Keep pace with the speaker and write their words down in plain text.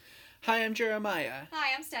Hi, I'm Jeremiah.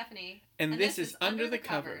 Hi, I'm Stephanie. And this is Under the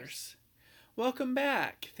Covers. Welcome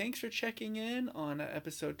back. Thanks for checking in on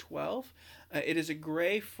episode 12. It is a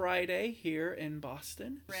gray Friday here in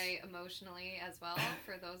Boston. Gray emotionally as well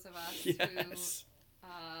for those of us Yes.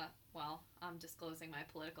 who, I'm disclosing my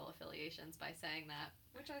political affiliations by saying that,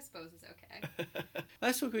 which I suppose is okay.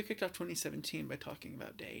 Last week we kicked off 2017 by talking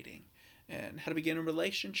about dating and how to begin a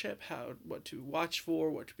relationship, what to watch for,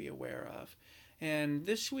 what to be aware of. And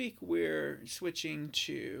this week we're switching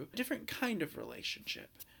to a different kind of relationship,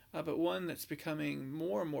 but one that's becoming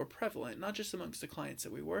more and more prevalent, not just amongst the clients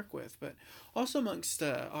that we work with, but also amongst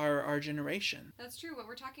our generation. That's true. What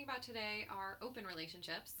we're talking about today are open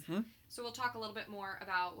relationships. Mm-hmm. So we'll talk a little bit more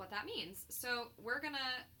about what that means. So we're going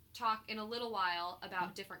to talk in a little while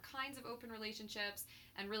about different kinds of open relationships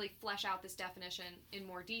and really flesh out this definition in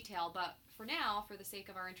more detail. But for now, for the sake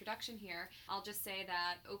of our introduction here, I'll just say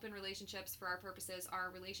that open relationships for our purposes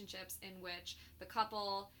are relationships in which the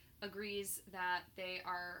couple agrees that they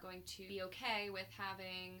are going to be okay with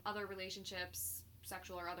having other relationships,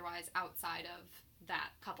 sexual or otherwise, outside of that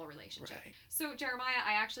couple relationship. Right. So Jeremiah,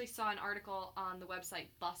 I actually saw an article on the website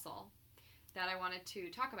Bustle that I wanted to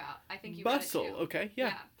talk about. I think you Bustle, read it too. Okay,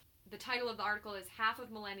 yeah. The title of the article is Half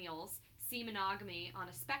of Millennials See Monogamy on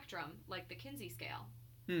a Spectrum Like the Kinsey Scale.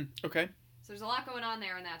 Okay. So there's a lot going on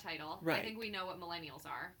there in that title. Right. I think we know what millennials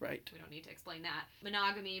are. Right. We don't need to explain that.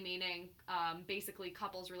 Monogamy meaning basically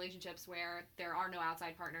couples relationships where there are no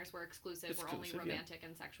outside partners. We're exclusive. We're only romantic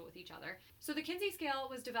and sexual with each other. So the Kinsey Scale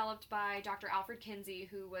was developed by Dr. Alfred Kinsey,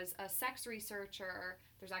 who was a sex researcher.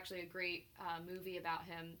 There's actually a great movie about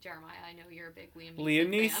him. Jeremiah, I know you're a big Liam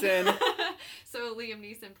Neeson fan. So Liam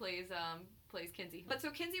Neeson plays Kinsey. But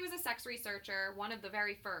so Kinsey was a sex researcher, one of the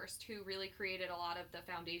very first who really created a lot of the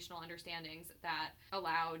foundational understandings that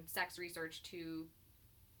allowed sex research to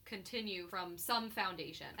continue from some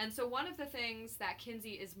foundation. And so one of the things that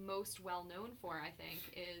Kinsey is most well known for, I think,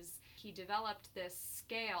 is he developed this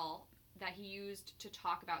scale that he used to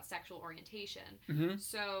talk about sexual orientation. Mm-hmm.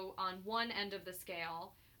 So on one end of the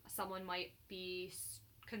scale, someone might be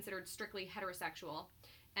considered strictly heterosexual.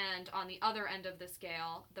 And on the other end of the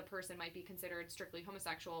scale, the person might be considered strictly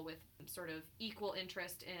homosexual with sort of equal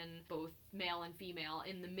interest in both male and female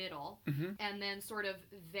in the middle. Mm-hmm. And then sort of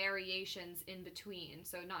variations in between.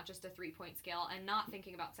 So not just a 3-point scale, and not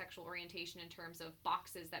thinking about sexual orientation in terms of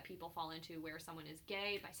boxes that people fall into where someone is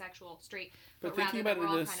gay, bisexual, straight, but thinking rather about it we're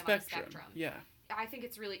all as kind a of on a spectrum. spectrum. Yeah. I think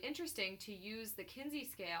it's really interesting to use the Kinsey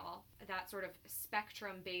scale, that sort of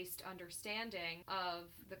spectrum-based understanding of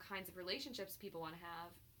the kinds of relationships people want to have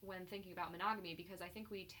when thinking about monogamy, because I think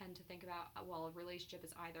we tend to think about, a relationship is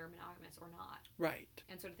either monogamous or not. Right.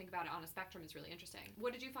 And so to think about it on a spectrum is really interesting.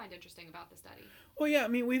 What did you find interesting about the study? Well, yeah, I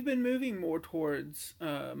mean, we've been moving more towards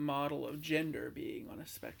a model of gender being on a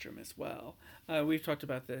spectrum as well. We've talked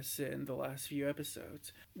about this in the last few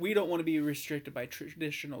episodes. We don't want to be restricted by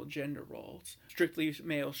traditional gender roles. Strictly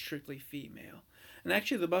male, strictly female. And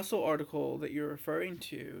actually, the Bustle article that you're referring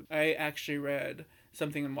to, I actually read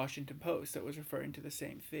something in Washington Post that was referring to the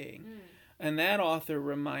same thing. And that author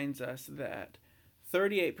reminds us that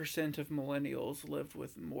 38% of millennials lived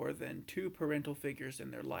with more than 2 parental figures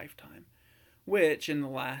in their lifetime, which in the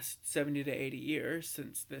last 70 to 80 years,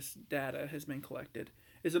 since this data has been collected,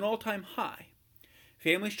 is an all-time high.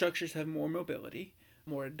 Family structures have more mobility,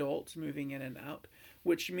 more adults moving in and out,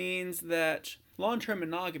 which means that long-term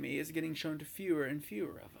monogamy is getting shown to fewer and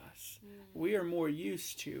fewer of us. We are more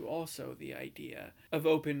used to also the idea of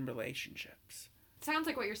open relationships. Sounds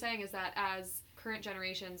like what you're saying is that as current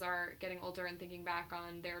generations are getting older and thinking back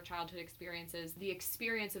on their childhood experiences, the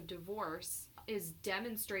experience of divorce is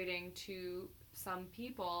demonstrating to some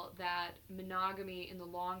people that monogamy in the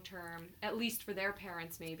long term, at least for their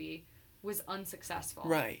parents maybe, was unsuccessful.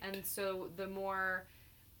 Right. And so the more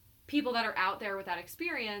people that are out there with that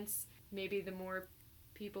experience, maybe the more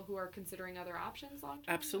people who are considering other options long term.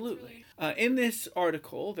 Absolutely. In this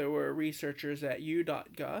article, there were researchers at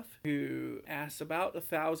u.gov who asked about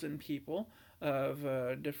 1,000 people of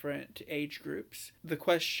different age groups the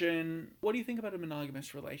question, what do you think about a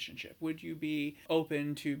monogamous relationship? Would you be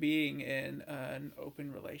open to being in an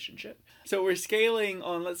open relationship? So we're scaling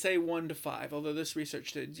on, let's say, 1 to 5, although this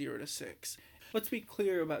research did 0 to 6. Let's be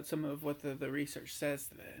clear about some of what the research says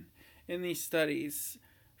then. In these studies,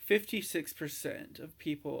 56% of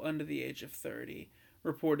people under the age of 30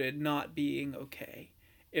 reported not being okay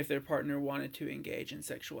if their partner wanted to engage in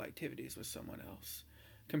sexual activities with someone else,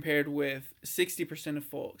 compared with 60% of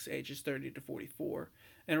folks ages 30 to 44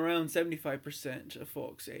 and around 75% of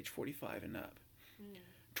folks age 45 and up.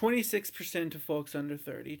 26% of folks under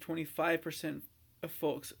 30, 25% of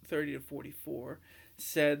folks 30 to 44,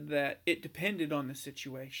 said that it depended on the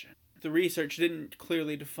situation. The research didn't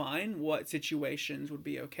clearly define what situations would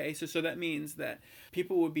be okay. So that means that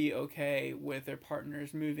people would be okay with their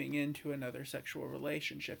partners moving into another sexual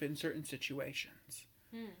relationship in certain situations.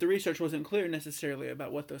 The research wasn't clear necessarily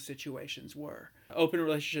about what those situations were. Open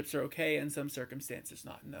relationships are okay in some circumstances,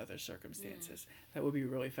 not in other circumstances. That would be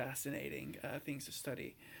really fascinating things to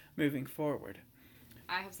study moving forward.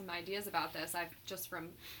 I have some ideas about this. I've just from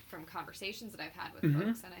conversations that I've had with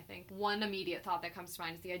folks, and I think one immediate thought that comes to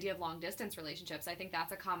mind is the idea of long distance relationships. I think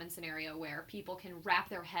that's a common scenario where people can wrap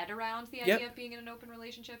their head around the idea of being in an open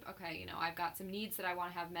relationship. Okay, you know, I've got some needs that I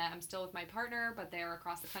want to have met. I'm still with my partner, but they're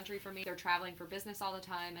across the country from me. They're traveling for business all the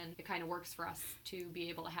time, and it kind of works for us to be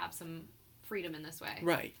able to have some freedom in this way.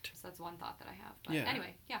 Right. So that's one thought that I have. But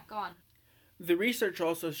anyway, go on. The research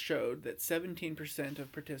also showed that 17%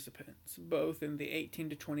 of participants, both in the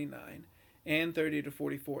 18 to 29 and 30 to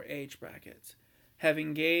 44 age brackets, have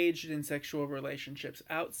engaged in sexual relationships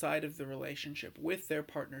outside of the relationship with their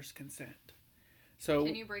partner's consent. So,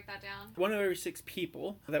 can you break that down? 1 out of every 6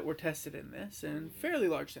 people that were tested in this, and fairly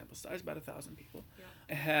large sample size, about 1,000 people,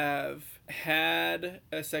 have had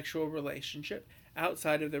a sexual relationship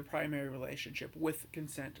outside of their primary relationship with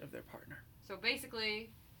consent of their partner. So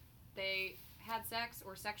basically, they had sex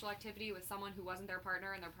or sexual activity with someone who wasn't their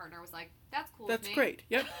partner, and their partner was like, "That's cool. That's with me." great.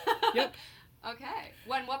 Yep. Okay.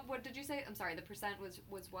 What did you say? I'm sorry. The percent was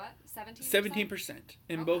what? 17%. 17%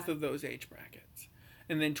 in both of those age brackets,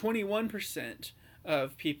 and then 21%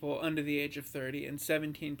 of people under the age of 30 and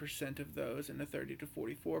 17% of those in the 30 to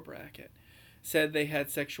 44 bracket said they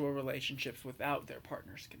had sexual relationships without their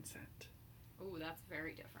partner's consent. Ooh, that's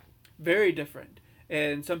very different. Very different.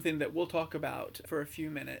 And something that we'll talk about for a few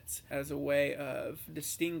minutes as a way of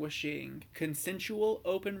distinguishing consensual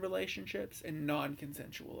open relationships and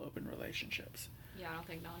non-consensual open relationships. Yeah, I don't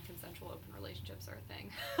think non-consensual open relationships are a thing.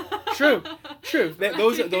 True.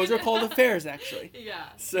 Those are called affairs, actually.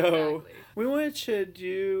 Yeah. So exactly. We wanted to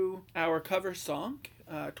do our cover song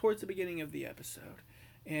towards the beginning of the episode.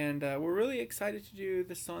 And we're really excited to do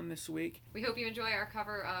the song this week. We hope you enjoy our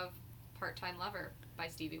cover of Part-Time Lover by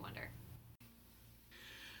Stevie Wonder.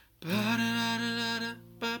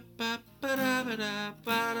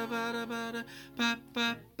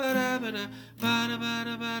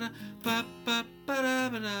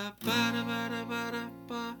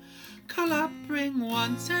 Call up, ring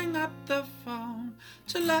once, hang up the phone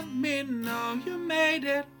to let me know you made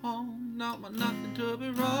it home. Not want nothing to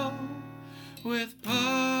be wrong with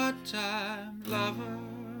part-time lover.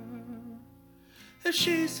 If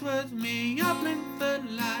she's with me, I'll blink the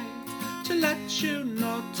lights to let you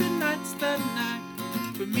know tonight's the night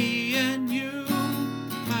for me and you,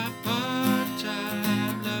 my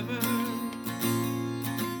part-time lover.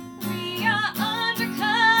 We are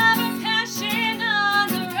undercover, passion on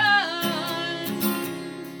the run,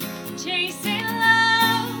 chasing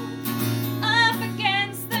love up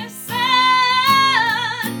against the sun.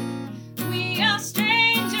 We are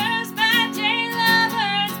strangers by day,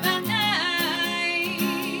 lovers by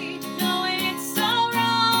night, knowing it's so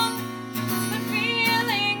wrong, but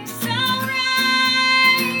feeling so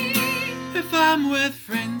right. If I'm with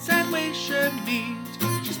friends and we should meet,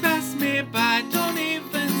 just pass me by, don't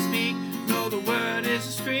even speak. No, the word is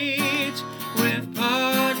a street with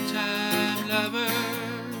part-time lovers.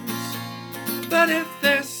 But if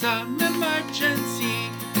there's some emergency,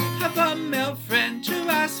 have a male friend to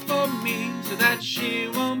ask for me, so that she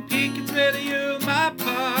won't peek. It's really you, my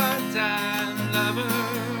part-time lover.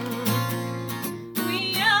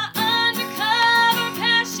 We are undercover,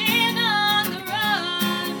 passion on the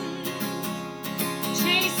run,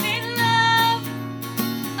 chasing love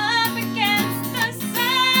up against the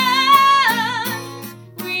sun.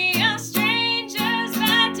 We are strangers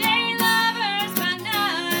by day, lovers by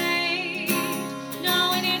night,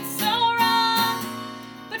 knowing it's so wrong,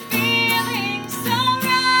 but feeling so right.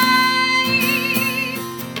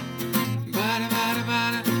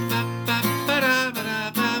 Part-time lover.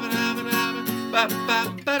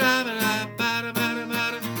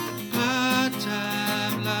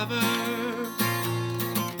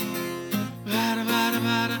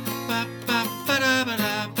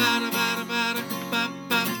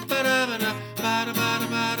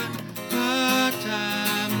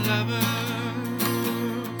 Part-time lover.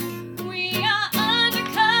 We are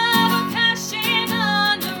undercover, passion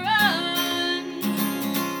on the run,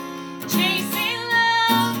 chasing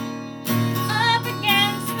love up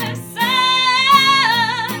against the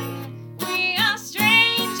sun. We are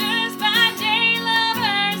strangers by day,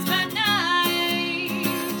 lovers by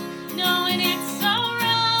night, knowing it's so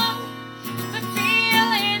wrong, but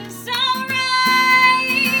feeling so right.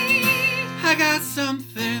 I got some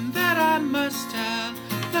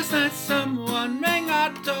someone rang our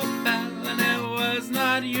doorbell, and it was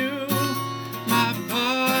not you, my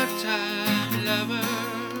part-time lover.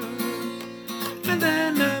 And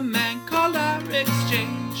then a man called our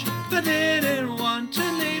exchange, but didn't want to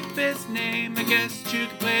leave his name. I guess you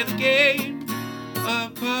could play the game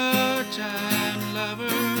of part-time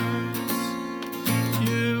lovers.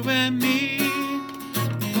 You and me,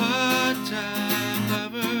 part-time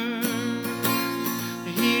lovers.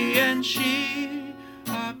 He and she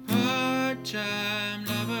are part-time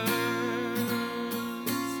lovers.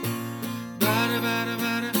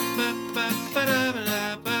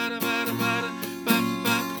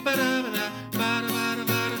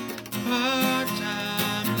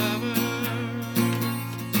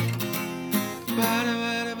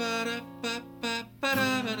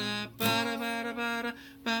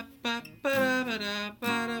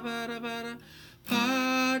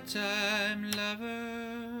 Part-time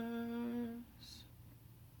lovers.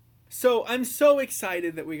 So I'm so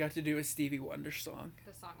excited that we got to do a Stevie Wonder song.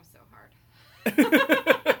 This song was so hard.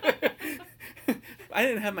 I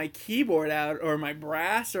didn't have my keyboard out or my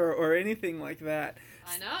brass or anything like that.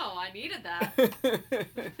 I know, I needed that.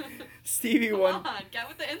 Stevie Wonder. Come on, get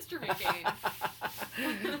with the instrument game.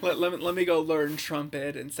 let me go learn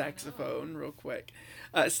trumpet and saxophone real quick.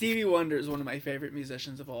 Stevie Wonder is one of my favorite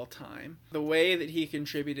musicians of all time. The way that he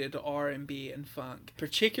contributed to R&B and funk,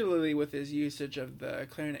 particularly with his usage of the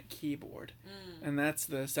clarinet keyboard. And that's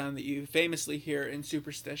the sound that you famously hear in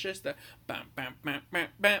Superstitious, the bam bam bam bam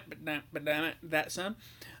bam bam bam, that sound.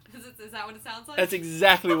 Is that what it sounds like? That's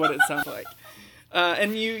exactly what it sounds like.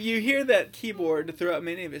 And you hear that keyboard throughout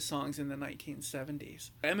many of his songs in the 1970s.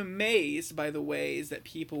 I'm amazed by the ways that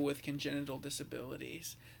people with congenital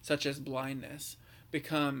disabilities, such as blindness,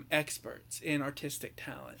 become experts in artistic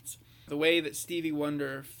talents. The way that Stevie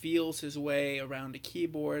Wonder feels his way around a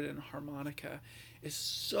keyboard and a harmonica is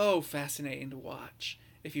so fascinating to watch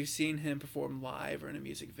if you've seen him perform live or in a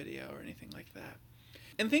music video or anything like that.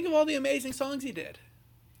 And think of all the amazing songs he did.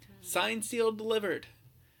 Signed, Sealed, Delivered,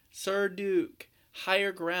 Sir Duke,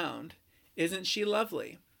 Higher Ground, Isn't She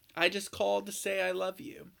Lovely, I Just Called to Say I Love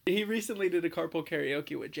You. He recently did a carpool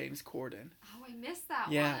karaoke with James Corden. Oh, I missed that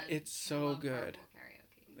one. Yeah, it's so good.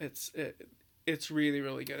 It's really,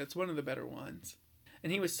 really good. It's one of the better ones.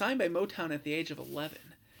 And he was signed by Motown at the age of 11.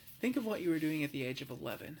 Think of what you were doing at the age of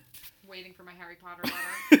 11. Waiting for my Harry Potter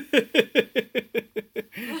letter.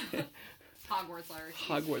 Hogwarts letter.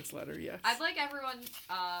 Hogwarts letter, yes. I'd like everyone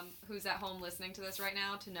who's at home listening to this right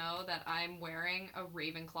now to know that I'm wearing a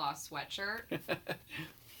Ravenclaw sweatshirt.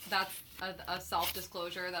 That's a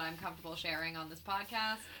self-disclosure that I'm comfortable sharing on this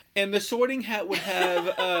podcast. And the Sorting Hat would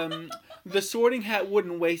have, the Sorting Hat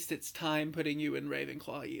wouldn't waste its time putting you in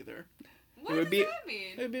Ravenclaw either. What does that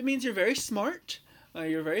mean? It means you're very smart,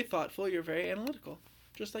 you're very thoughtful, you're very analytical.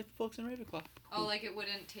 Just like the folks in Ravenclaw. Oh, like it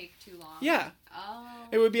wouldn't take too long? Yeah. Oh.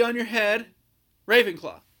 It would be on your head.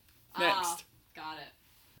 Ravenclaw. Next. Got it.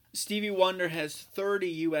 Stevie Wonder has 30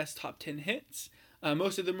 U.S. top 10 hits.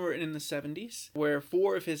 Most of them were in the 70s, where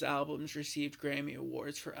 4 of his albums received Grammy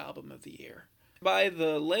Awards for Album of the Year. By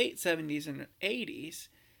the late 70s and 80s,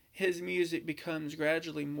 his music becomes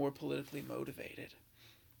gradually more politically motivated.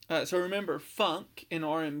 So remember, funk and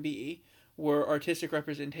R&B were artistic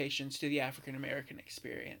representations to the African American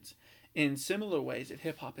experience in similar ways that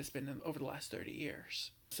hip-hop has been over the last 30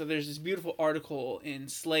 years. So there's this beautiful article in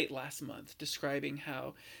Slate last month describing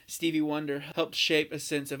how Stevie Wonder helped shape a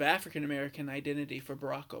sense of African American identity for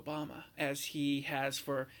Barack Obama, as he has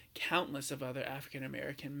for countless of other African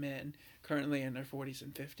American men currently in their 40s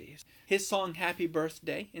and 50s. His song Happy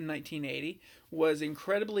Birthday in 1980 was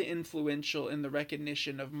incredibly influential in the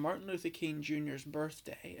recognition of Martin Luther King Jr.'s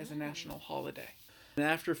birthday as a national holiday. And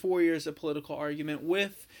after 4 years of political argument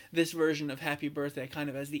with this version of Happy Birthday kind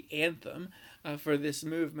of as the anthem for this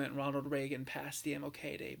movement, Ronald Reagan passed the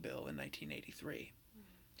MLK Day bill in 1983.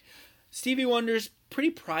 Stevie Wonder's pretty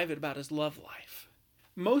private about his love life.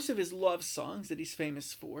 Most of his love songs that he's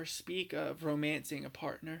famous for speak of romancing a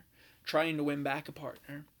partner, trying to win back a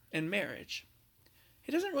partner, and marriage.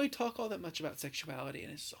 He doesn't really talk all that much about sexuality in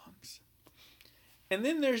his songs. And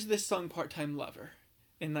then there's this song Part-Time Lover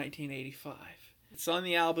in 1985. It's on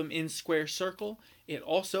the album In Square Circle. It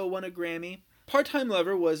also won a Grammy. Part-Time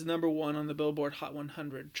Lover was #1 on the Billboard Hot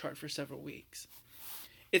 100 chart for several weeks.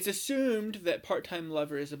 It's assumed that Part-Time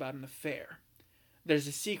Lover is about an affair. There's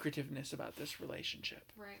a secretiveness about this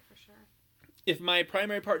relationship. Right, for sure. If my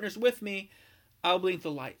primary partner's with me, I'll blink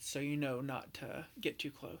the lights so you know not to get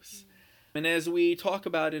too close. And as we talk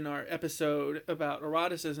about in our episode about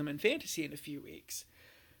eroticism and fantasy in a few weeks,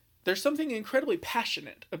 there's something incredibly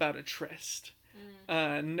passionate about a tryst.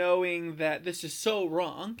 Knowing that this is so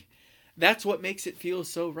wrong, That's what makes it feel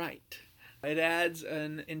so right. It adds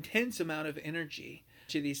an intense amount of energy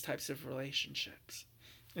to these types of relationships.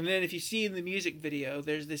 And then if you see in the music video,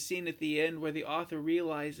 there's this scene at the end where the author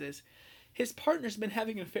realizes his partner's been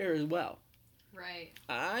having an affair as well. Right.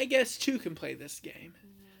 I guess two can play this game.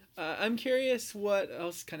 Mm-hmm. I'm curious what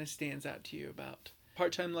else kind of stands out to you about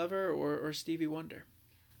Part-Time Lover or Stevie Wonder.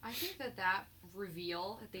 I think that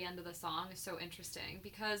reveal at the end of the song is so interesting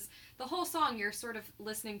because the whole song you're sort of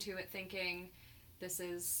listening to it thinking this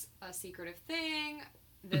is a secretive thing,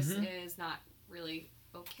 this is not really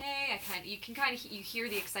okay. You hear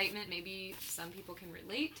the excitement. Maybe some people can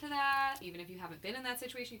relate to that. Even if you haven't been in that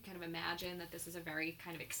situation, you kind of imagine that this is a very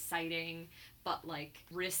kind of exciting but like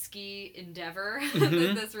risky endeavor,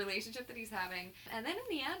 this relationship that he's having. And then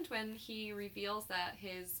in the end, when he reveals that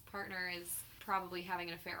his partner is probably having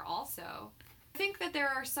an affair also, I think that there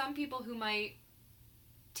are some people who might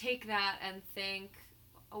take that and think,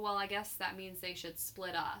 oh, well, I guess that means they should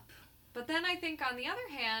split up. But then I think on the other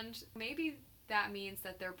hand, maybe that means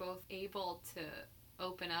that they're both able to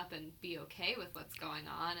open up and be okay with what's going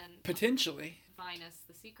on. And potentially. Minus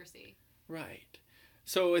the secrecy. Right.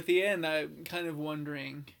 So at the end, I'm kind of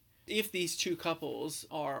wondering if these two couples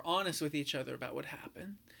are honest with each other about what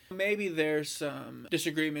happened. Maybe there's some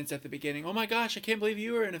disagreements at the beginning. Oh my gosh, I can't believe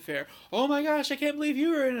you were in an affair. Oh my gosh, I can't believe you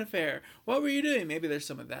were in an affair. What were you doing? Maybe there's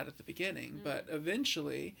some of that at the beginning. But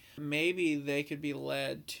eventually, maybe they could be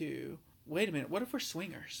led to, wait a minute, what if we're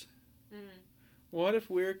swingers? What if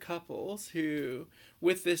we're couples who,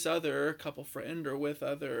 with this other couple friend or with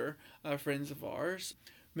other friends of ours,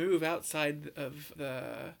 move outside of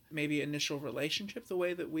the maybe initial relationship, the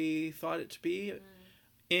way that we thought it to be,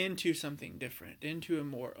 into something different, into a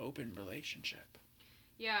more open relationship.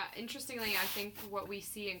 Yeah, interestingly, I think what we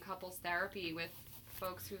see in couples therapy with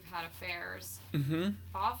folks who've had affairs,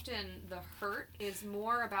 often the hurt is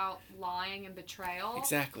more about lying and betrayal.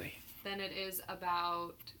 Exactly. Than it is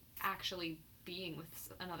about actually being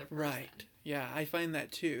with another person. Right. Yeah, I find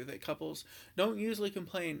that too, that couples don't usually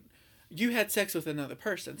complain, you had sex with another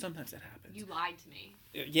person. Sometimes that happens. You lied to me.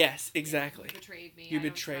 Yes, exactly. You betrayed me. You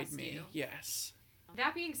betrayed me. You. Yes.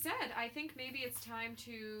 That being said, I think maybe it's time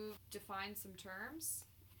to define some terms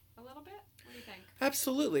a little bit. What do you think?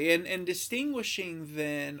 Absolutely. And distinguishing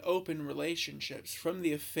then open relationships from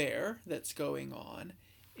the affair that's going on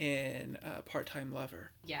in Part-Time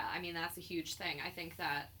Lover. Yeah, I mean, that's a huge thing. I think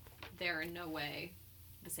that they're in no way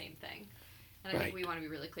the same thing. And I think we want to be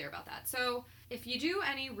really clear about that. So if you do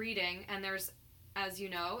any reading, and there's, as you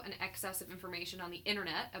know, an excess of information on the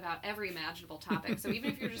internet about every imaginable topic. So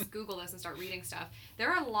even if you just Google this and start reading stuff,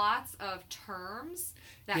 there are lots of terms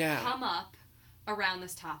that come up around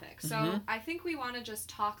this topic. So I think we want to just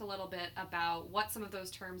talk a little bit about what some of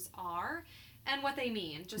those terms are and what they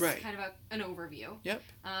mean. Just kind of an overview. Yep.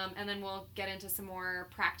 And then we'll get into some more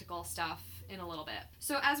practical stuff in a little bit.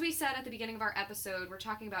 So as we said at the beginning of our episode, we're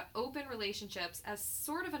talking about open relationships as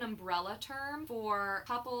sort of an umbrella term for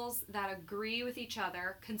couples that agree with each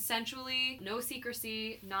other consensually, no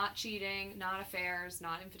secrecy, not cheating, not affairs,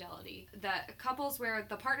 not infidelity. That couples where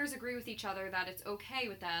the partners agree with each other that it's okay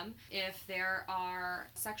with them if there are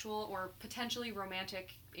sexual or potentially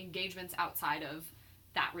romantic engagements outside of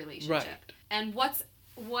that relationship. Right. And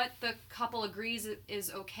what the couple agrees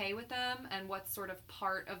is okay with them and what's sort of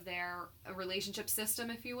part of their relationship system,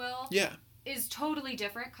 if you will, is totally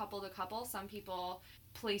different couple to couple. Some people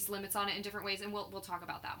place limits on it in different ways, and we'll talk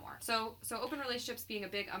about that more. So open relationships being a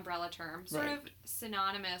big umbrella term, sort of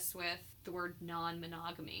synonymous with the word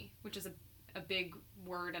non-monogamy, which is a big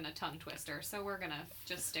word and a tongue twister. So we're going to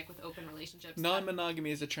just stick with open relationships.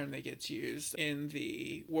 Non-monogamy is a term that gets used in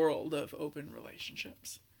the world of open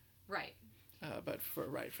relationships. Right. But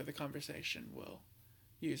for the conversation, we'll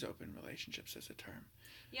use open relationships as a term.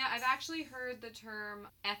 Yeah, I've actually heard the term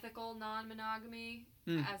ethical non-monogamy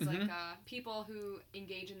as like people who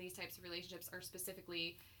engage in these types of relationships are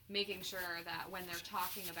specifically making sure that when they're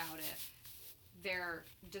talking about it, they're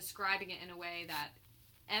describing it in a way that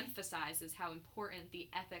emphasizes how important the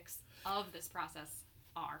ethics of this process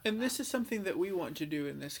are. And this is something that we want to do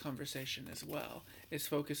in this conversation as well, is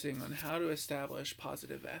focusing on how to establish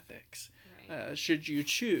positive ethics. Should you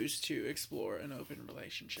choose to explore an open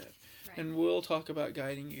relationship. Right. And we'll talk about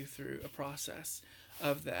guiding you through a process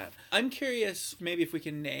of that. I'm curious, maybe if we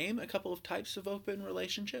can name a couple of types of open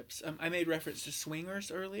relationships. I made reference to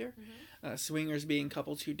swingers earlier. Swingers being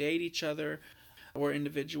couples who date each other, or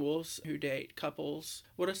individuals who date couples.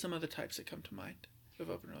 What are some other types that come to mind of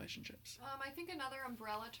open relationships? I think another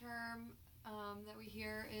umbrella term that we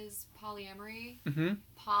hear is polyamory.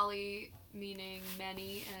 Poly meaning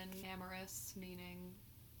many and amorous meaning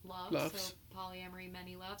love. So polyamory,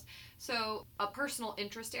 many loves. So a personal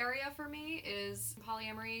interest area for me is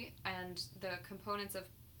polyamory, and the components of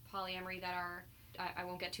polyamory that are, I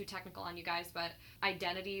won't get too technical on you guys, but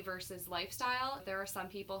identity versus lifestyle. There are some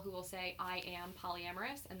people who will say, I am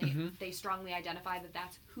polyamorous, and they strongly identify that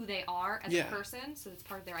that's who they are as a person, so it's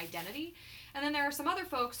part of their identity. And then there are some other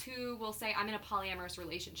folks who will say, I'm in a polyamorous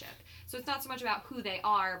relationship. So it's not so much about who they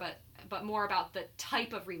are, but more about the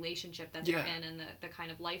type of relationship that they're in and the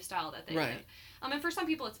kind of lifestyle that they live. And for some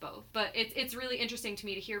people it's both. But it's really interesting to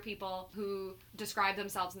me to hear people who describe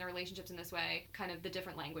themselves and their relationships in this way, kind of the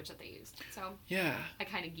different language that they use. So I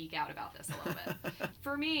kind of geek out about this a little bit.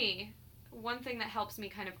 For me, one thing that helps me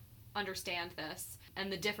kind of understand this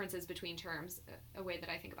and the differences between terms, a way that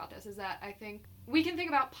I think about this is that I think we can think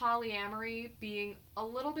about polyamory being a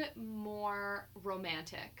little bit more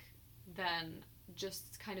romantic than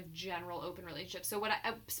just kind of general open relationships. So what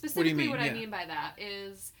I mean by that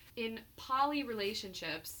is in poly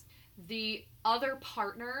relationships, the other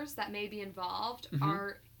partners that may be involved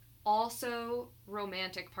are also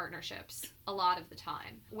romantic partnerships a lot of the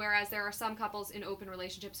time. Whereas there are some couples in open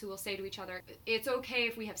relationships who will say to each other, it's okay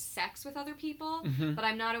if we have sex with other people, but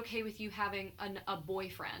I'm not okay with you having a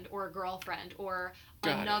boyfriend or a girlfriend or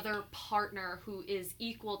another partner who is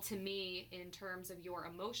equal to me in terms of your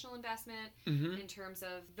emotional investment, in terms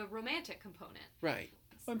of the romantic component. Right.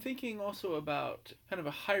 I'm thinking also about kind of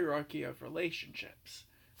a hierarchy of relationships.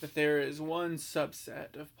 That there is one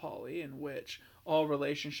subset of poly in which all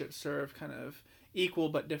relationships serve kind of equal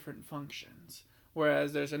but different functions.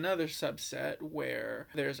 Whereas there's another subset where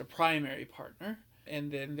there's a primary partner,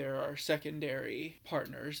 and then there are secondary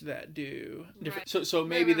partners that do different... Right. So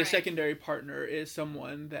maybe the secondary partner is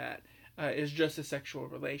someone that is just a sexual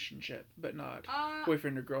relationship, but not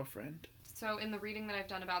boyfriend or girlfriend. So in the reading that I've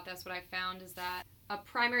done about this, what I've found is that a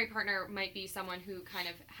primary partner might be someone who kind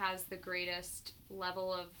of has the greatest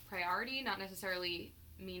level of priority, not necessarily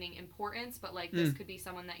meaning importance, but like this could be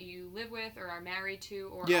someone that you live with or are married to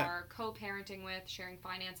or are co-parenting with, sharing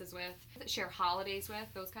finances with, share holidays with,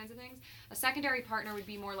 those kinds of things. A secondary partner would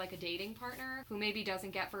be more like a dating partner who maybe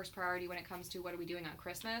doesn't get first priority when it comes to what are we doing on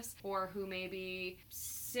Christmas, or who may be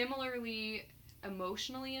similarly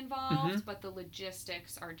emotionally involved, but the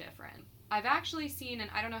logistics are different. I've actually seen, and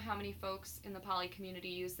I don't know how many folks in the poly community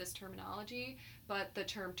use this terminology, but the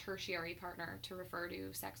term tertiary partner to refer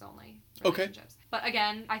to sex-only relationships. Okay. But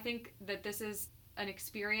again, I think that this is an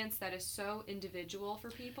experience that is so individual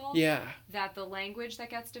for people that the language that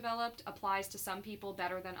gets developed applies to some people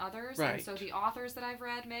better than others. Right. And so the authors that I've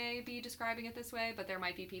read may be describing it this way, but there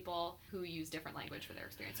might be people who use different language for their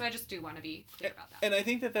experience. So I just do want to be clear about that. And I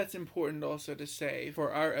think that that's important also to say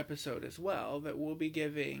for our episode as well, that we'll be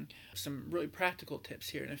giving some really practical tips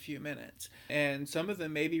here in a few minutes. And some of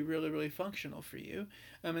them may be really, really functional for you.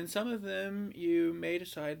 And some of them you may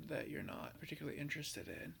decide that you're not particularly interested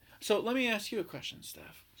in. So let me ask you a question,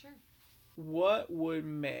 Steph. Sure. What would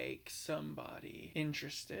make somebody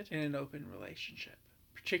interested in an open relationship,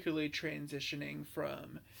 particularly transitioning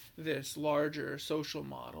from this larger social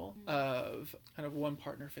model of kind of one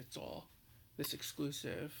partner fits all, this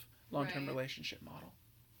exclusive long-term relationship model?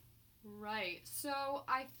 Right. So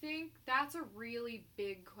I think that's a really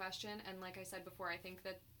big question. And like I said before, I think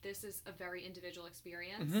that this is a very individual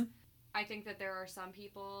experience. I think that there are some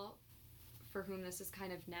people for whom this is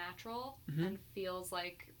kind of natural and feels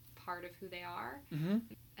like part of who they are.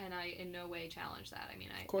 And I in no way challenge that. I mean,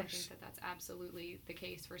 I think that that's absolutely the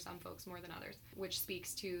case for some folks more than others, which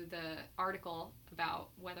speaks to the article about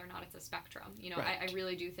whether or not it's a spectrum. You know, I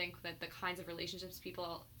really do think that the kinds of relationships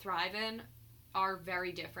people thrive in are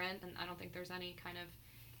very different, and I don't think there's any kind of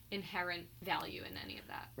inherent value in any of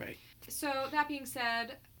that. Right. So that being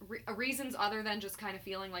said, reasons other than just kind of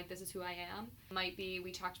feeling like this is who I am might be,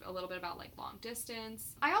 we talked a little bit about like long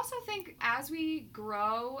distance. I also think as we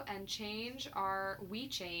grow and change, we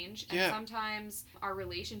change, and sometimes our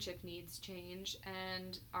relationship needs change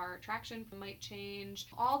and our attraction might change.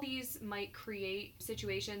 All these might create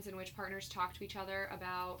situations in which partners talk to each other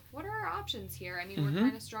about what are our options here. I mean, we're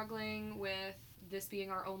kind of struggling with this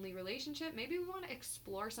being our only relationship. Maybe we want to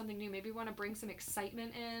explore something new. Maybe we want to bring some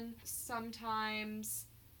excitement in. Sometimes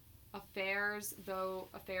affairs, though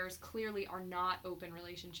affairs clearly are not open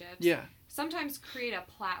relationships, sometimes create a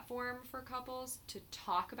platform for couples to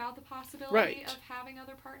talk about the possibility of having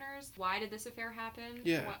other partners. Why did this affair happen?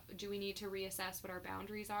 Do we need to reassess what our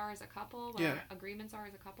boundaries are as a couple, what our agreements are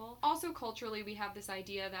as a couple? Also, culturally, we have this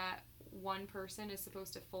idea that one person is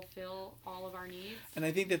supposed to fulfill all of our needs. And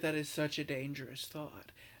I think that that is such a dangerous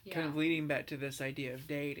thought. Kind of leading back to this idea of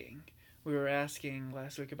dating, We were asking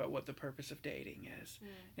last week about what the purpose of dating is.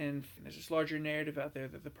 And there's this larger narrative out there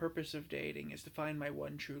that the purpose of dating is to find my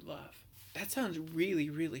one true love. That sounds really,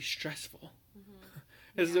 really stressful.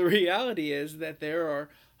 Because the reality is that there are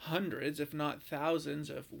hundreds, if not thousands,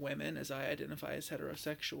 of women, as I identify as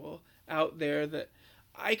heterosexual, out there that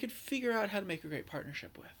I could figure out how to make a great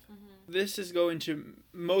partnership with. This is going to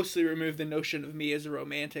mostly remove the notion of me as a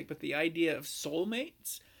romantic, but the idea of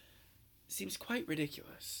soulmates seems quite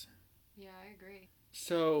ridiculous. Yeah, I agree.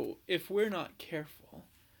 So, if we're not careful,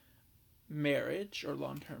 marriage or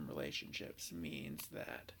long-term relationships means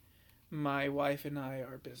that my wife and I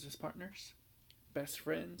are business partners, best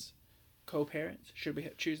friends, co-parents, should we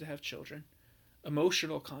choose to have children,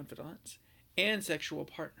 emotional confidants, and sexual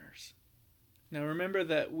partners. Now, remember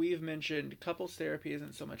that we've mentioned couples therapy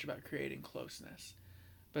isn't so much about creating closeness,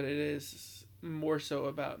 but it is more so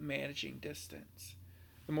about managing distance.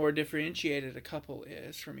 The more differentiated a couple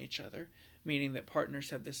is from each other, meaning that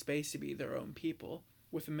partners have the space to be their own people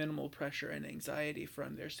with minimal pressure and anxiety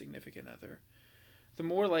from their significant other, the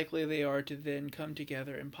more likely they are to then come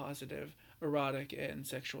together in positive, erotic, and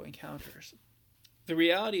sexual encounters. The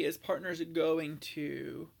reality is partners are going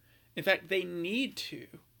to, in fact, they need to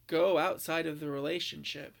go outside of the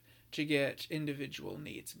relationship to get individual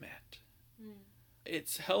needs met.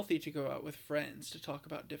 It's healthy to go out with friends to talk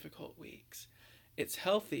about difficult weeks. It's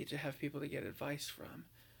healthy to have people to get advice from.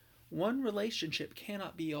 One relationship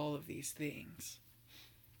cannot be all of these things.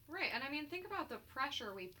 Right, and I mean, think about the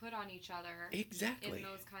pressure we put on each other Exactly. in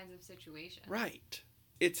those kinds of situations. Right.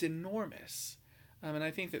 It's enormous. And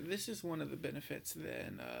I think that this is one of the benefits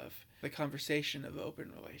then of the conversation of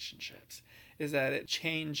open relationships, is that it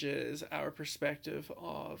changes our perspective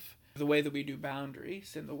of the way that we do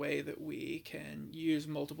boundaries and the way that we can use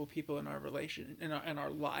multiple people in our relation, in our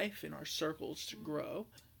life, in our circles to grow.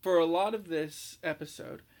 For a lot of this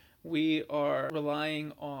episode, we are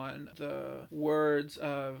relying on the words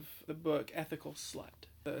of the book Ethical Slut.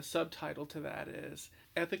 The subtitle to that is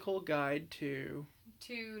Ethical Guide to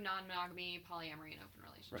Non-monogamy, polyamory, and open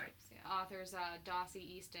relationships. Right. Yeah. Authors Dossie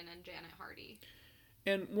Easton and Janet Hardy.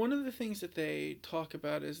 And one of the things that they talk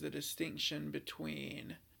about is the distinction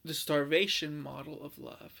between the starvation model of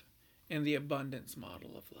love and the abundance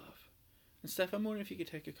model of love. And Steph, I'm wondering if you could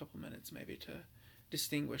take a couple minutes maybe to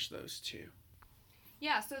distinguish those two.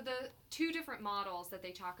 Yeah, so the two different models that they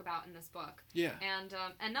talk about in this book, and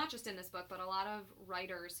not just in this book, but a lot of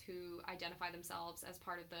writers who identify themselves as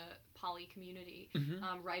part of the poly community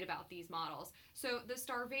write about these models. So the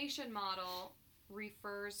starvation model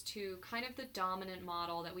refers to kind of the dominant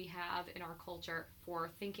model that we have in our culture for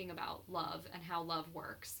thinking about love and how love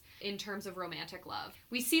works in terms of romantic love.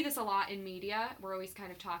 We see this a lot in media. We're always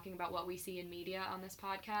kind of talking about what we see in media on this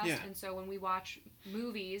podcast. And so when we watch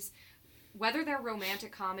movies, whether they're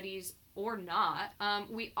romantic comedies or not,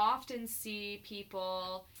 we often see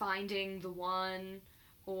people finding the one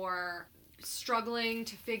or struggling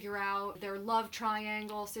to figure out their love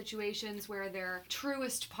triangle situations where their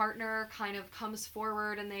truest partner kind of comes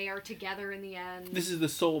forward and they are together in the end. This is the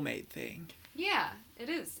soulmate thing. Yeah, it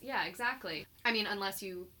is. Yeah, exactly. I mean, unless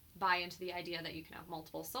you buy into the idea that you can have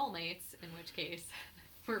multiple soulmates, in which case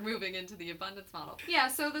we're moving into the abundance model. Yeah,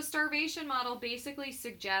 so the starvation model basically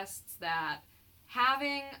suggests that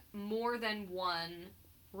having more than one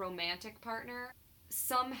romantic partner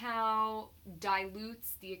somehow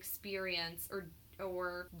dilutes the experience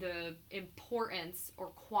or the importance or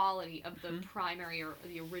quality of the primary or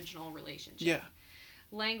the original relationship. Yeah.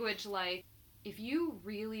 Language like, if you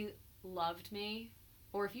really loved me,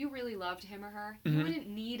 or if you really loved him or her, you wouldn't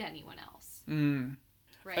need anyone else.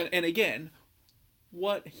 Right. And again,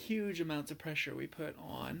 what huge amounts of pressure we put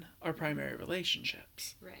on our primary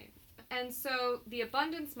relationships. Right. And so the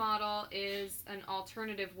abundance model is an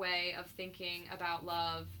alternative way of thinking about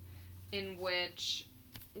love in which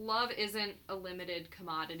love isn't a limited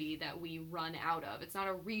commodity that we run out of. It's not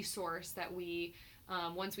a resource that we,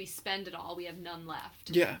 once we spend it all, we have none left.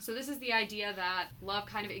 Yeah. So this is the idea that love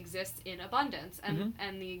kind of exists in abundance.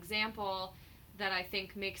 And the example that I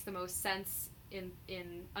think makes the most sense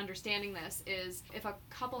in understanding this is if a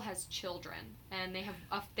couple has children and they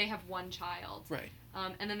have one child, right,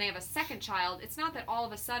 and then they have a second child. It's not that all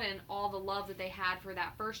of a sudden all the love that they had for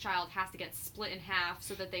that first child has to get split in half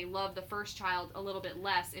so that they love the first child a little bit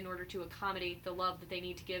less in order to accommodate the love that they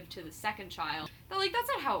need to give to the second child. But that's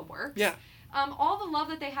not how it works. Yeah. All the love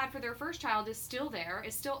that they had for their first child is still there,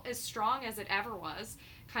 is still as strong as it ever was,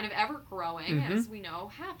 kind of ever growing, as we know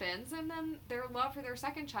happens, and then their love for their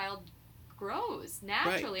second child grows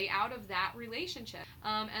naturally out of that relationship.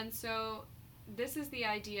 And so this is the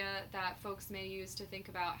idea that folks may use to think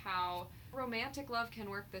about how romantic love can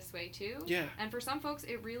work this way too. Yeah. And for some folks,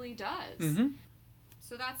 it really does. Mm-hmm.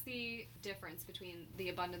 So that's the difference between the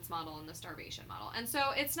abundance model and the starvation model. And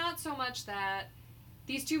so it's not so much that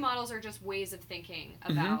these two models are just ways of thinking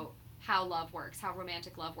about how love works, how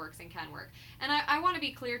romantic love works and can work. And I want to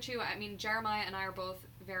be clear too, I mean, Jeremiah and I are both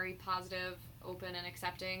very positive, open, and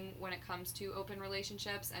accepting when it comes to open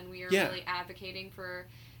relationships, and we are really advocating for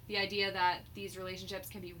the idea that these relationships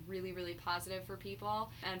can be really, really positive for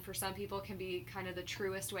people, and for some people can be kind of the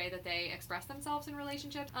truest way that they express themselves in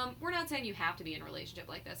relationships. We're not saying you have to be in a relationship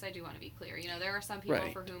like this. I do want to be clear. You know, there are some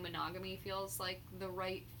people for whom monogamy feels like the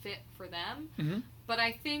right fit for them. Mm-hmm. But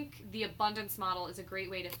I think the abundance model is a great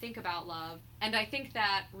way to think about love. And I think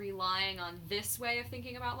that relying on this way of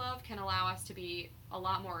thinking about love can allow us to be a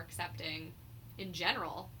lot more accepting in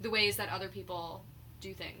general, the ways that other people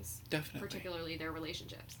do things. Definitely. Particularly their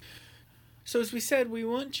relationships. So as we said, we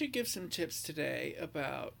want to give some tips today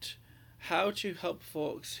about how to help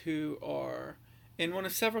folks who are in one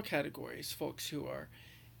of several categories. Folks who are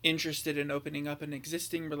interested in opening up an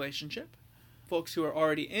existing relationship, folks who are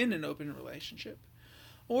already in an open relationship,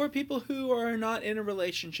 or people who are not in a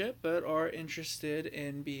relationship but are interested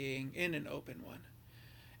in being in an open one.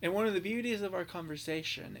 And one of the beauties of our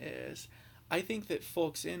conversation is I think that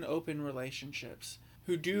folks in open relationships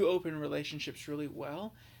who do open relationships really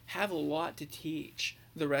well have a lot to teach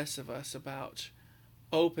the rest of us about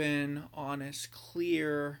open, honest,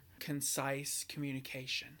 clear, concise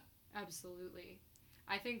communication. Absolutely.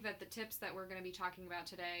 I think that the tips that we're going to be talking about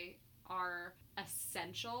today are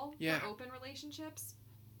essential for open relationships,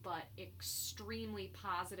 but extremely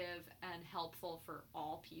positive and helpful for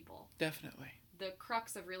all people. Definitely. The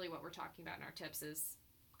crux of really what we're talking about in our tips is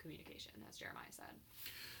communication, as Jeremiah said.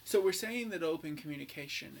 So we're saying that open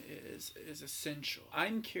communication is essential.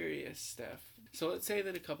 I'm curious, Steph. So let's say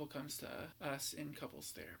that a couple comes to us in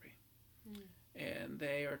couples therapy, and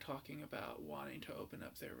they are talking about wanting to open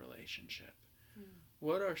up their relationship.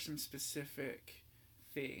 What are some specific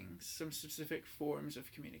things, some specific forms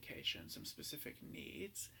of communication, some specific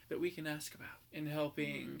needs that we can ask about in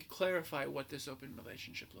helping clarify what this open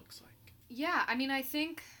relationship looks like? Yeah, I mean, I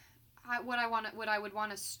think what I would want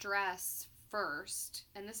to stress first,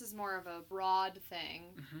 and this is more of a broad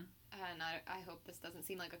thing, and I hope this doesn't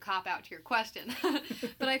seem like a cop-out to your question,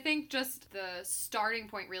 but I think just the starting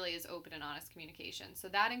point really is open and honest communication. So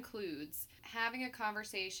that includes having a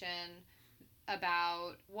conversation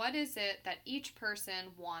about what is it that each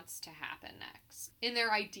person wants to happen next in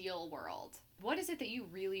their ideal world. What is it that you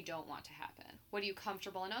really don't want to happen? What are you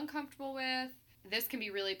comfortable and uncomfortable with? This can be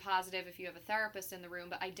really positive if you have a therapist in the room,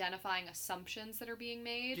 but identifying assumptions that are being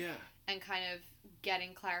made and kind of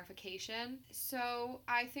getting clarification. So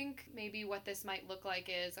I think maybe what this might look like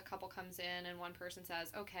is a couple comes in and one person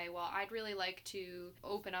says, okay, well, I'd really like to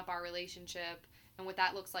open up our relationship. And what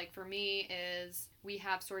that looks like for me is we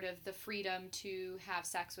have sort of the freedom to have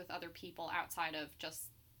sex with other people outside of just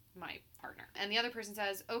my partner. And the other person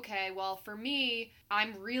says, okay, well, for me,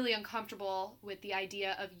 I'm really uncomfortable with the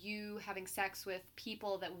idea of you having sex with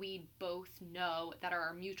people that we both know that are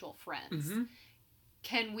our mutual friends.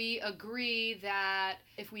 Can we agree that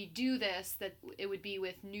if we do this, that it would be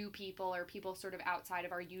with new people or people sort of outside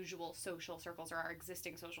of our usual social circles or our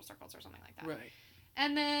existing social circles or something like that? Right.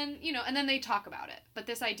 And then, and then they talk about it. But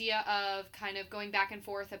this idea of kind of going back and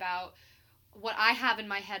forth about what I have in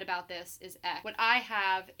my head about this is X. What I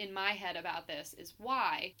have in my head about this is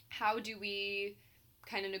Y. How do we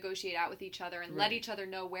kind of negotiate out with each other and let each other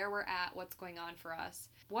know where we're at, what's going on for us?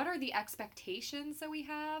 What are the expectations that we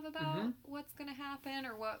have about what's going to happen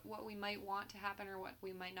or what we might want to happen or what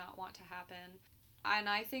we might not want to happen? And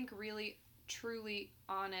I think really, truly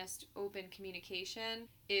honest, open communication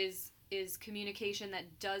is communication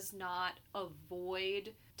that does not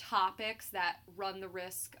avoid topics that run the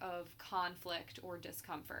risk of conflict or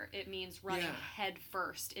discomfort. It means running head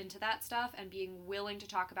first into that stuff and being willing to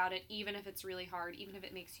talk about it, even if it's really hard, even if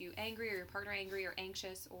it makes you angry or your partner angry or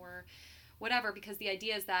anxious or whatever, because the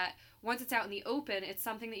idea is that once it's out in the open, it's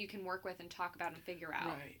something that you can work with and talk about and figure out.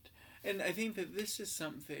 Right. And I think that this is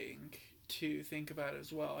something to think about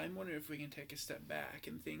as well. I'm wondering if we can take a step back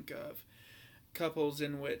and think of couples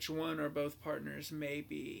in which one or both partners may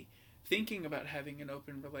be thinking about having an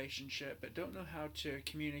open relationship but don't know how to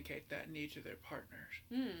communicate that need to their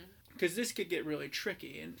partners. Because this could get really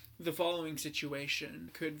tricky, and the following situation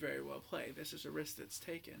could very well play. This is a risk that's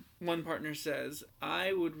taken. One partner says,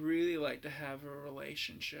 I would really like to have a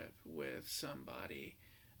relationship with somebody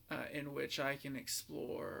in which I can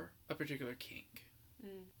explore a particular kink.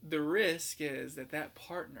 The risk is that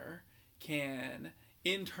partner can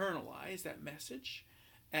internalize that message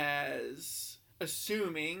as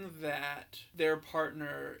assuming that their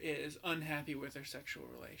partner is unhappy with their sexual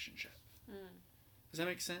relationship. Does that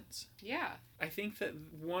make sense? Yeah. I think that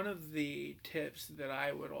one of the tips that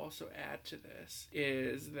I would also add to this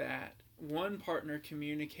is that one partner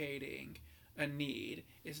communicating a need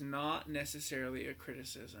is not necessarily a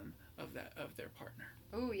criticism of their partner.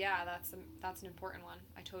 Oh yeah, that's an important one.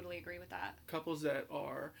 I totally agree with that. Couples that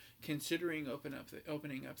are considering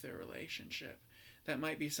opening up their relationship, that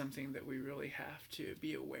might be something that we really have to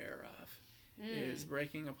be aware of, is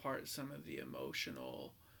breaking apart some of the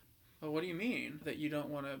emotional. Well, what do you mean that you don't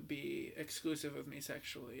want to be exclusive with me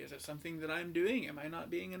sexually? Is it something that I'm doing? Am I not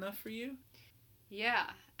being enough for you? Yeah,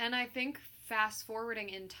 and I think fast forwarding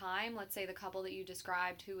in time, let's say the couple that you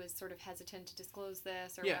described who is sort of hesitant to disclose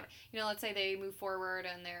this or whatever, let's say they move forward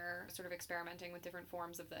and they're sort of experimenting with different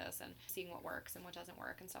forms of this and seeing what works and what doesn't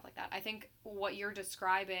work and stuff like that. I think what you're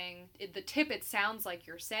describing, the tip it sounds like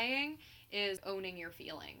you're saying, is owning your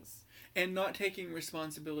feelings. And not taking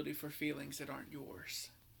responsibility for feelings that aren't yours.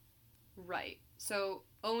 Right. So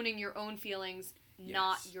owning your own feelings,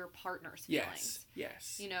 not your partner's feelings.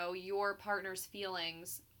 Yes. Your partner's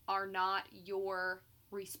feelings are not your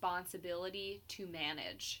responsibility to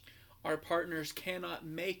manage. Our partners cannot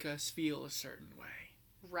make us feel a certain way.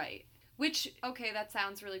 Right. Which, okay, that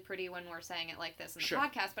sounds really pretty when we're saying it like this in the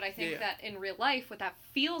podcast, but I think that in real life, what that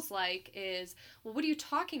feels like is, well, what are you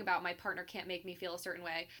talking about? My partner can't make me feel a certain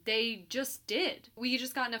way. They just did. We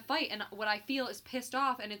just got in a fight, and what I feel is pissed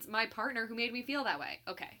off, and it's my partner who made me feel that way.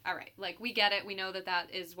 Okay, all right. Like, we get it. We know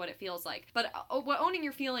that is what it feels like. But what owning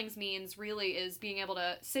your feelings means really is being able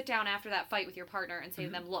to sit down after that fight with your partner and say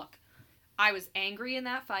to them, look, I was angry in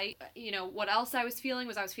that fight. What else I was feeling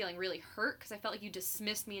really hurt because I felt like you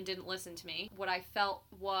dismissed me and didn't listen to me. What I felt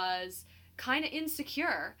was kind of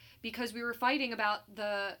insecure because we were fighting about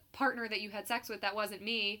the partner that you had sex with that wasn't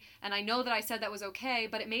me, and I know that I said that was okay,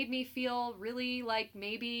 but it made me feel really like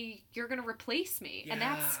maybe you're going to replace me. And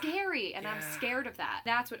that's scary, and I'm scared of that.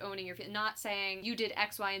 That's what owning your feelings, not saying you did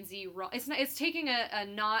X, Y, and Z wrong. It's taking a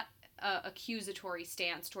not accusatory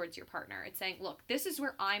stance towards your partner. It's saying, look, this is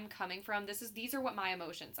where I'm coming from. These are what my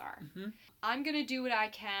emotions are. Mm-hmm. I'm going to do what I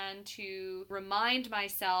can to remind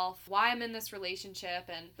myself why I'm in this relationship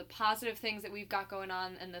and the positive things that we've got going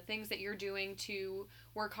on and the things that you're doing to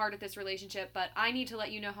work hard at this relationship, but I need to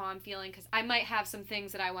let you know how I'm feeling because I might have some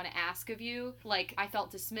things that I want to ask of you, like I felt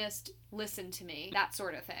dismissed, listen to me, that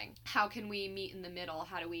sort of thing. How can we meet in the middle?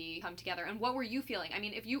 How do we come together? And what were you feeling? I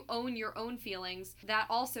mean, if you own your own feelings, that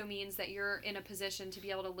also means that you're in a position to be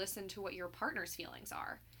able to listen to what your partner's feelings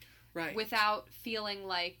are. Right. Without feeling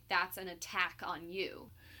like that's an attack on you.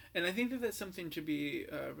 And I think that that's something to be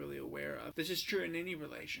really aware of. This is true in any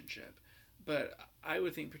relationship, but I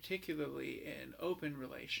would think particularly in open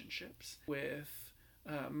relationships with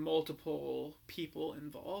multiple people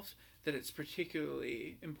involved, that it's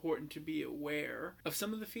particularly important to be aware of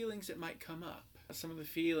some of the feelings that might come up. Some of the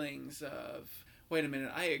feelings of, wait a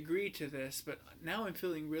minute, I agree to this, but now I'm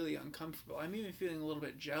feeling really uncomfortable. I'm even feeling a little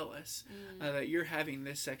bit jealous that you're having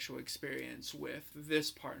this sexual experience with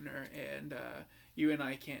this partner, and you and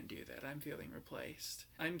I can't do that. I'm feeling replaced.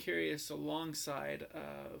 I'm curious, alongside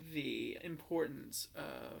of the importance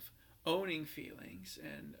of owning feelings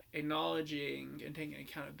and acknowledging and taking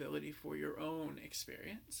accountability for your own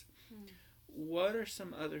experience, what are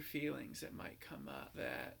some other feelings that might come up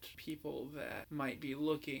that people that might be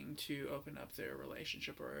looking to open up their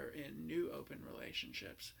relationship or are in new open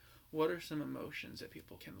relationships, what are some emotions that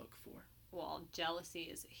people can look for? Well, jealousy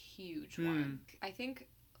is a huge one. I think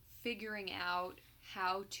figuring out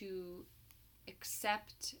how to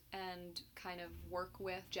accept and kind of work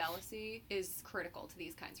with jealousy is critical to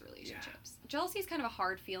these kinds of relationships. Jealousy is kind of a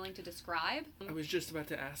hard feeling to describe. I was just about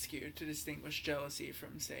to ask you to distinguish jealousy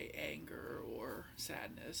from, say, anger or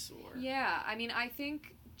sadness or... Yeah, I mean, I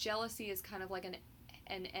think jealousy is kind of like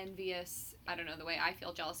an envious, I don't know, the way I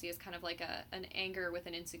feel jealousy is kind of like an anger with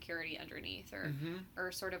an insecurity underneath,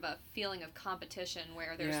 or sort of a feeling of competition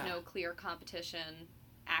where there's no clear competition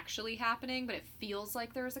actually happening, but it feels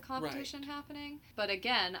like there's a competition happening. But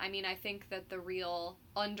again, I mean, I think that the real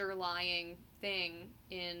underlying thing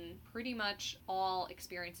in pretty much all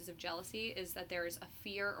experiences of jealousy is that there's a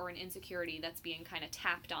fear or an insecurity that's being kind of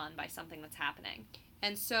tapped on by something that's happening.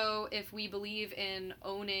 And so if we believe in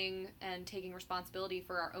owning and taking responsibility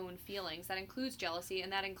for our own feelings, that includes jealousy,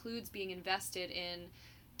 and that includes being invested in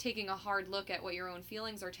taking a hard look at what your own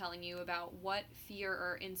feelings are telling you about what fear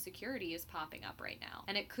or insecurity is popping up right now.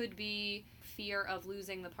 And it could be fear of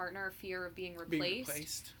losing the partner, fear of being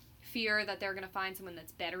replaced. Fear that they're going to find someone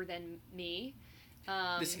that's better than me.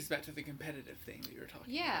 This gets back to the competitive thing that you were talking about.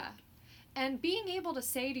 Yeah. And being able to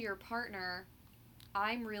say to your partner,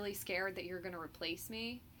 I'm really scared that you're going to replace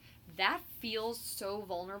me. That feels so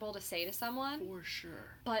vulnerable to say to someone. For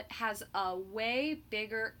sure. But has a way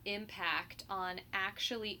bigger impact on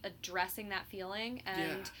actually addressing that feeling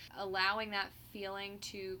and allowing that feeling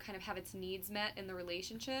to kind of have its needs met in the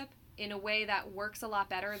relationship in a way that works a lot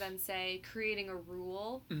better than, say, creating a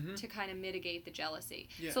rule to kind of mitigate the jealousy.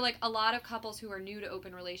 Yeah. So, like, a lot of couples who are new to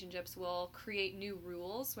open relationships will create new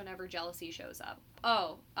rules whenever jealousy shows up.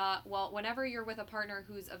 Well, whenever you're with a partner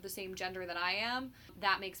who's of the same gender that I am,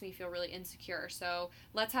 that makes me feel really insecure. So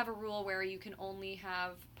let's have a rule where you can only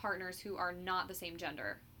have partners who are not the same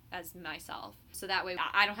gender as myself. So that way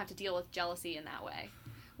I don't have to deal with jealousy in that way.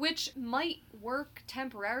 Which might work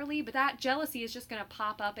temporarily, but that jealousy is just going to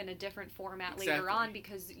pop up in a different format later on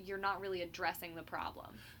because you're not really addressing the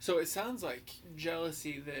problem. So it sounds like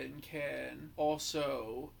jealousy then can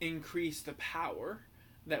also increase the power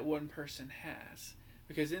that one person has.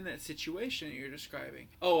 Because in that situation you're describing,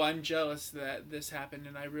 I'm jealous that this happened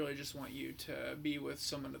and I really just want you to be with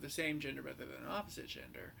someone of the same gender rather than an opposite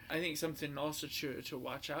gender. I think something also to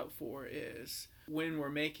watch out for is when we're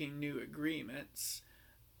making new agreements,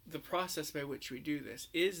 the process by which we do this.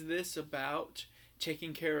 Is this about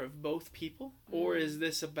taking care of both people, or is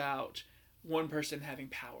this about one person having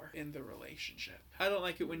power in the relationship? I don't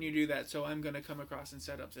like it when you do that, so I'm going to come across and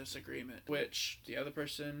set up this agreement, which the other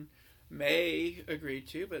person may agree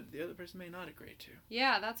to, but the other person may not agree to.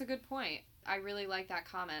 Yeah, that's a good point. I really like that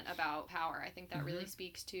comment about power. I think that really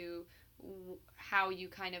speaks to how you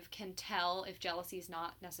kind of can tell if jealousy is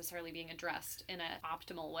not necessarily being addressed in an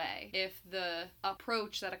optimal way. If the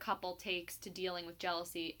approach that a couple takes to dealing with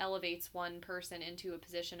jealousy elevates one person into a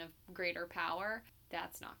position of greater power,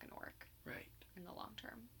 that's not going to work. Right. In the long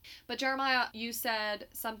term. But Jeremiah, you said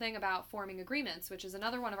something about forming agreements, which is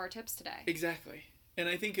another one of our tips today. Exactly. And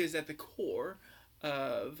I think is at the core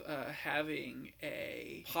of having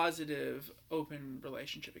a positive, open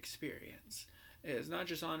relationship experience. Is not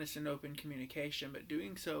just honest and open communication, but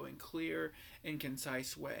doing so in clear and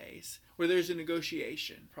concise ways, where there's a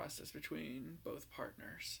negotiation process between both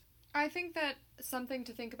partners. I think that something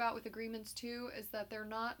to think about with agreements, too, is that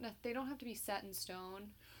they don't have to be set in stone.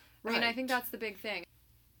 Right. I mean, I think that's the big thing.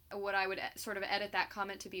 What I would sort of edit that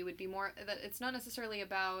comment to be would be more that it's not necessarily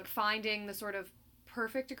about finding the sort of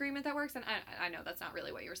perfect agreement that works, and I know that's not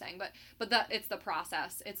really what you were saying, but that it's the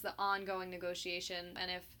process, it's the ongoing negotiation, and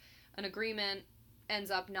if an agreement ends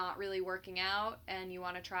up not really working out and you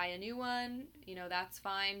want to try a new one, that's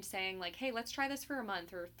fine. Saying like, hey, let's try this for a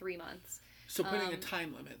month or 3 months. So putting a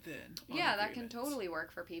time limit then. Yeah, that can totally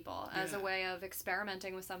work for people as a way of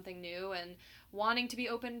experimenting with something new and wanting to be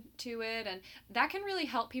open to it, and that can really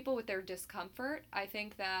help people with their discomfort. I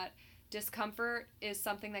think that discomfort is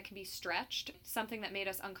something that can be stretched, something that made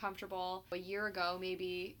us uncomfortable a year ago.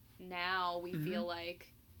 Maybe now we feel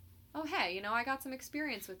like, oh, hey, I got some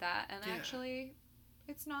experience with that, and actually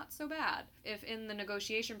it's not so bad. If in the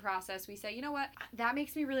negotiation process we say, you know what, that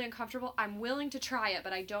makes me really uncomfortable, I'm willing to try it,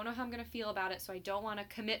 but I don't know how I'm going to feel about it, so I don't want to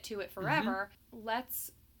commit to it forever.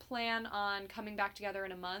 Let's plan on coming back together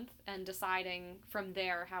in a month and deciding from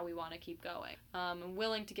there how we want to keep going. I'm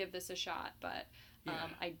willing to give this a shot, but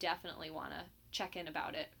I definitely want to check in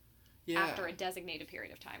about it after a designated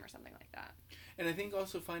period of time or something like that. And I think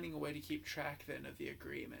also finding a way to keep track then of the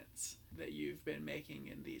agreements that you've been making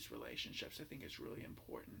in these relationships, I think is really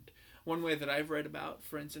important. One way that I've read about,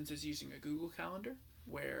 for instance, is using a Google Calendar,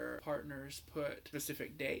 where partners put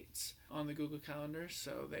specific dates on the Google Calendar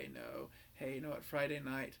so they know, hey, Friday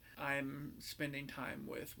night I'm spending time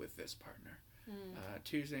with this partner.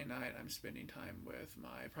 Tuesday night I'm spending time with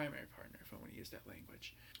my primary partner, if I want to use that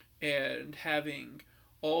language. And having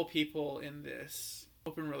all people in this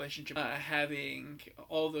open relationship, having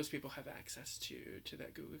all those people have access to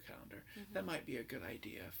that Google Calendar. That might be a good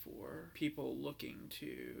idea for people looking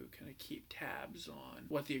to kind of keep tabs on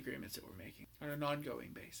what the agreements that we're making on an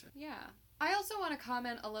ongoing basis. Yeah. I also want to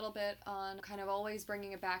comment a little bit on kind of always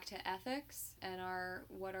bringing it back to ethics and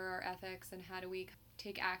what are our ethics and how do we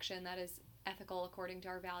take action that is ethical according to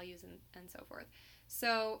our values and so forth.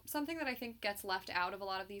 So something that I think gets left out of a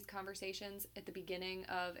lot of these conversations at the beginning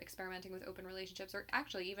of experimenting with open relationships, or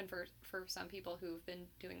actually even for some people who've been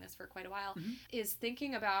doing this for quite a while, is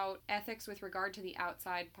thinking about ethics with regard to the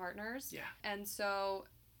outside partners. Yeah. And so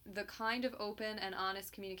the kind of open and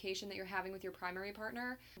honest communication that you're having with your primary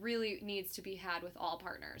partner really needs to be had with all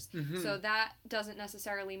partners. So that doesn't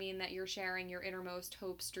necessarily mean that you're sharing your innermost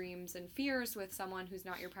hopes, dreams, and fears with someone who's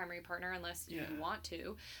not your primary partner unless you want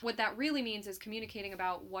to. What that really means is communicating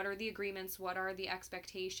about what are the agreements, what are the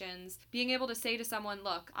expectations, being able to say to someone,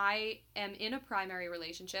 look, I am in a primary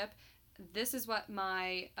relationship, this is what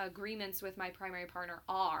my agreements with my primary partner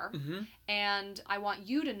are, Mm-hmm. and I want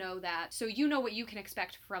you to know that, so you know what you can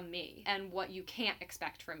expect from me and what you can't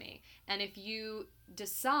expect from me. And if you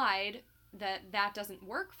decide that doesn't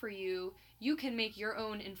work for you, you can make your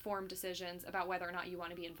own informed decisions about whether or not you want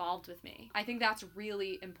to be involved with me. I think that's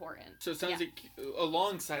really important. So it sounds like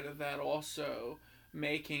alongside of that also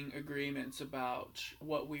making agreements about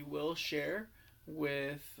what we will share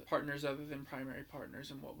with partners other than primary partners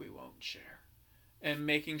and what we won't share. And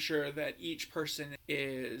making sure that each person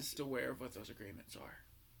is aware of what those agreements are.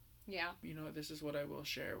 Yeah. You know, this is what I will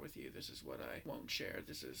share with you. This is what I won't share.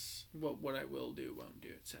 This is what I will do, won't do,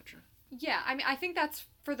 etc. Yeah, I mean, I think that's,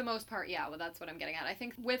 for the most part, well, that's what I'm getting at. I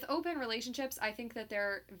think with open relationships, I think that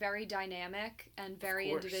they're very dynamic and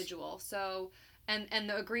very individual. So, and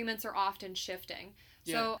the agreements are often shifting.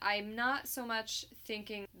 Yeah. So I'm not so much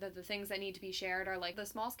thinking that the things that need to be shared are like the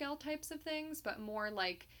small scale types of things, but more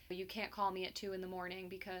like, you can't call me at 2 a.m.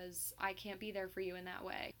 because I can't be there for you in that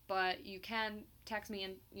way. But you can text me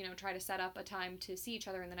and, try to set up a time to see each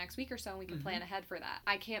other in the next week or so, and we can plan ahead for that.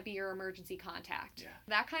 I can't be your emergency contact. Yeah.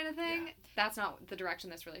 That kind of thing. Yeah. That's not the direction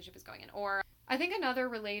this relationship is going in. Or I think another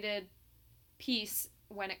related piece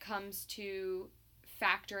when it comes to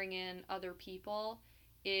factoring in other people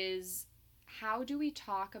is, how do we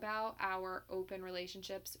talk about our open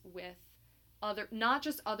relationships with not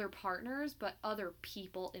just other partners, but other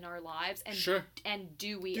people in our lives? And sure. And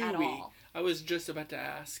do we at all? I was just about to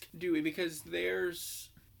ask, do we? Because there's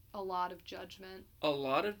a lot of judgment. A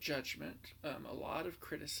lot of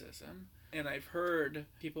criticism. And I've heard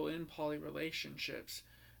people in poly relationships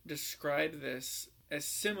describe this as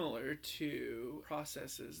similar to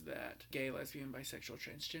processes that gay, lesbian, bisexual,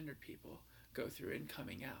 transgendered people go through in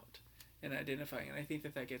coming out and identifying. And I think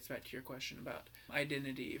that gets back to your question about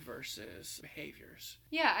identity versus behaviors.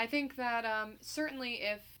 Yeah, I think that certainly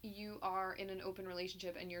if you are in an open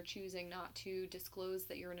relationship and you're choosing not to disclose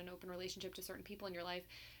that you're in an open relationship to certain people in your life,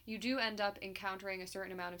 you do end up encountering a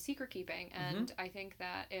certain amount of secret keeping. And I think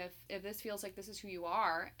that if this feels like this is who you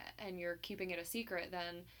are and you're keeping it a secret,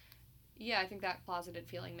 then yeah, I think that closeted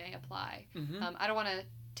feeling may apply. I don't want to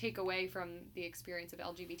take away from the experience of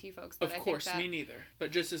LGBT folks, but of course, me neither.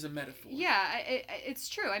 But just as a metaphor. Yeah, it's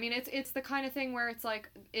true. I mean, it's the kind of thing where it's like,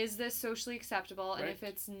 is this socially acceptable? And if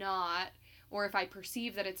it's not, or if I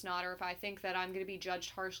perceive that it's not, or if I think that I'm going to be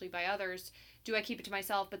judged harshly by others, do I keep it to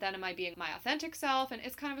myself, but then am I being my authentic self? And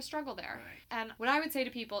it's kind of a struggle there. Right. And what I would say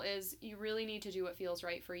to people is, you really need to do what feels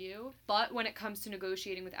right for you. But when it comes to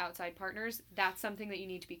negotiating with outside partners, that's something that you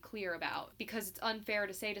need to be clear about. Because it's unfair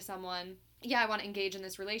to say to someone, yeah, I want to engage in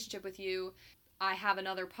this relationship with you, I have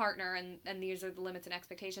another partner, and these are the limits and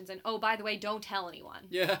expectations, and oh, by the way, don't tell anyone.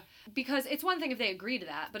 Yeah. Because it's one thing if they agree to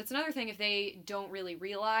that, but it's another thing if they don't really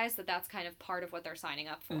realize that that's kind of part of what they're signing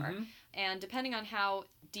up for. And depending on how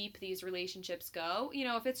deep these relationships go,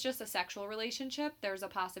 if it's just a sexual relationship, there's a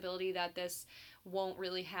possibility that this won't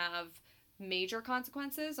really have major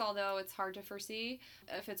consequences, although it's hard to foresee.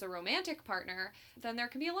 If it's a romantic partner, then there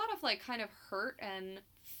can be a lot of kind of hurt and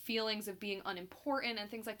feelings of being unimportant and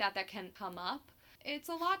things like that can come up. It's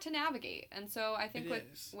a lot to navigate. And so I think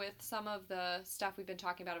with some of the stuff we've been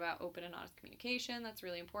talking about open and honest communication, that's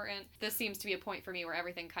really important. This seems to be a point for me where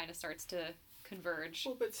everything kind of starts to converge.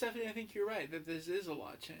 Well, but Stephanie, I think you're right that this is a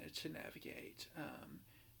lot to navigate.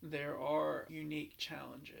 There are unique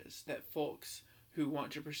challenges that folks who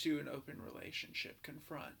want to pursue an open relationship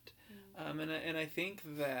confront. And I think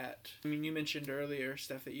that, you mentioned earlier,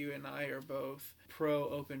 Steph, that you and I are both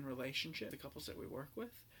pro-open relationship, the couples that we work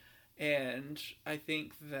with. And I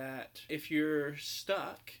think that if you're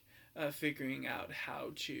stuck figuring out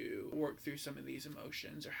how to work through some of these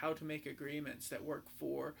emotions or how to make agreements that work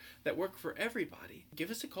for everybody,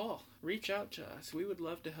 give us a call. Reach out to us. We would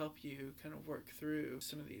love to help you kind of work through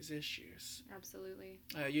some of these issues. Absolutely.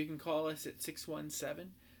 You can call us at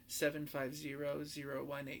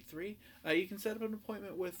 617-750-0183. You can set up an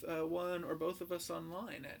appointment with one or both of us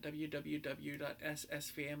online at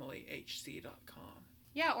www.ssfamilyhc.com.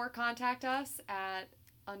 Yeah, or contact us at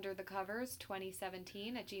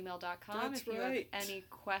underthecovers2017@gmail.com if you have any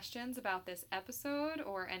questions about this episode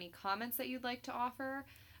or any comments that you'd like to offer.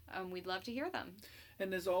 We'd love to hear them.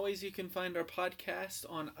 And as always, you can find our podcast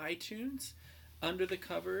on iTunes, Under the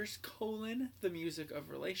Covers, the music of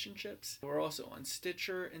relationships. We're also on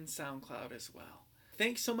Stitcher and SoundCloud as well.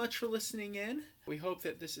 Thanks so much for listening in. We hope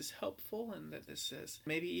that this is helpful and that this has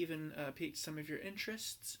maybe even piqued some of your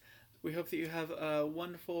interests. We hope that you have a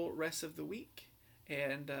wonderful rest of the week.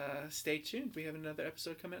 And stay tuned. We have another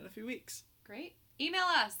episode coming out in a few weeks. Great. Email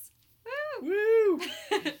us. Woo! Woo!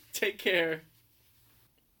 Take care.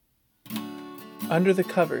 Under the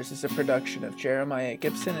Covers is a production of Jeremiah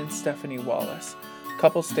Gibson and Stephanie Wallace,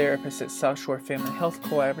 couples therapists at South Shore Family Health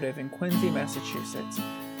Collaborative in Quincy, Massachusetts,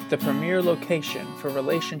 the premier location for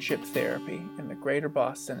relationship therapy in the greater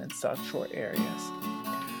Boston and South Shore areas.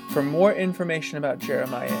 For more information about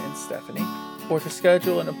Jeremiah and Stephanie, or to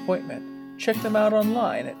schedule an appointment, check them out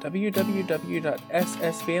online at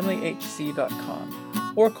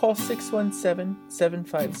www.ssfamilyhc.com or call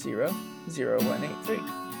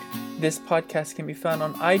 617-750-0183. This podcast can be found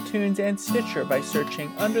on iTunes and Stitcher by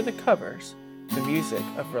searching Under the Covers, the music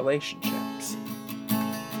of relationships.